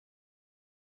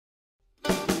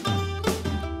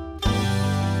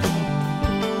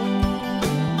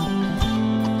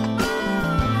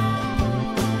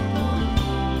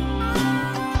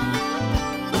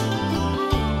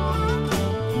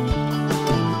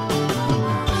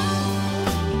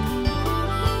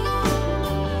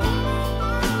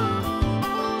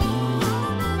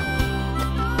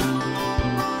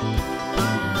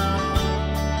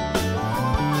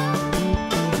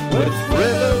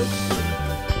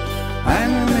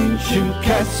ancient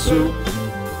castle,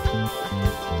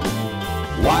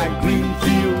 wide green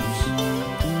fields,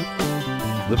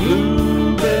 the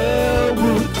bluebell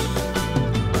woods,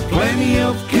 plenty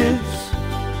of kids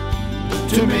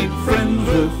to make friends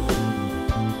with,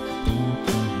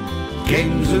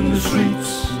 games in the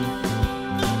streets.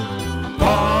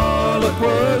 Pollok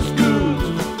was good.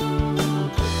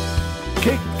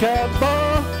 Kick a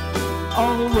ball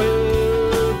all the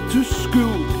way to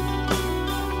school,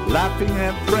 laughing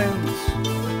at friends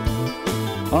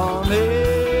on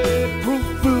April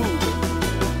Fool.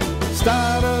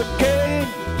 Start a game,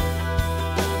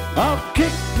 I'll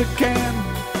kick the can,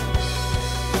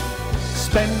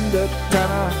 spend a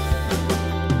tenner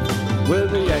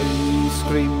with the ice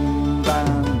cream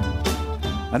van.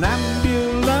 An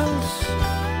ambulance,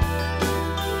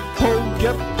 hold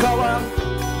your collar,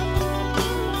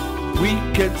 we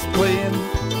kids playing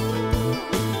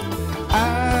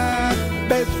at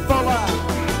best fuller,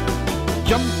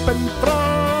 jumping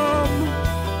from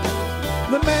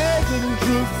the mezzanine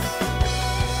roof,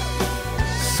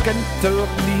 skinter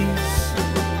of knees,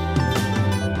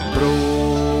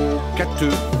 broke a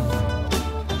tooth.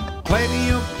 Plenty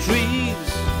of trees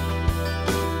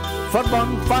for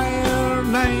bonfire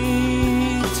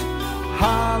night,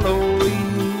 Halloween.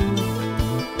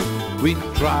 We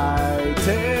try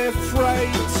to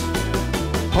fright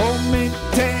homemade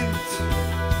tent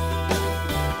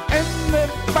in the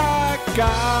back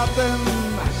garden,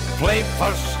 play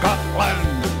for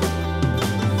Scotland,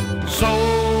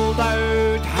 sold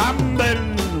out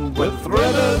Hampden with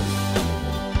rivers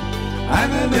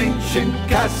and an ancient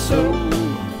castle,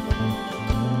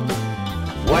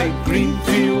 white green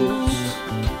fields,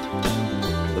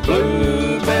 the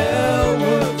bluebell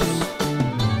woods,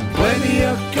 plenty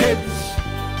of kids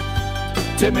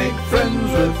to make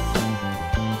friends with,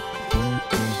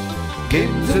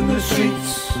 games in the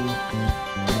streets.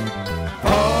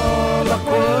 Pollok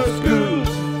was good,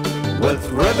 with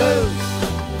rivers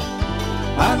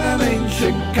and an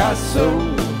ancient castle,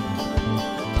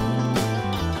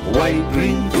 white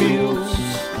green fields,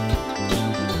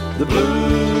 the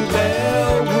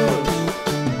bluebell woods,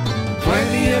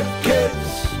 plenty of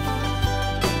kids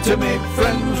to make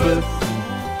friends with,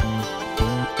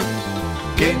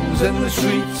 games in the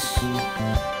streets.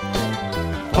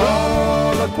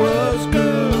 Pollok was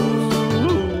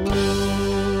good,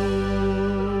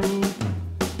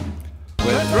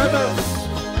 with rivers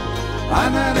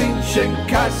and an ancient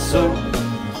castle,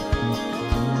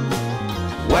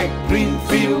 white green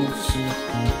fields,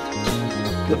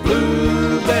 the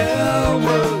bluebell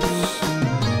woods,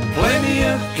 plenty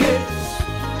of kids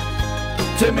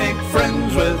to make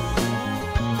friends with,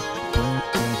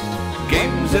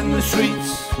 games in the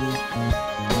streets.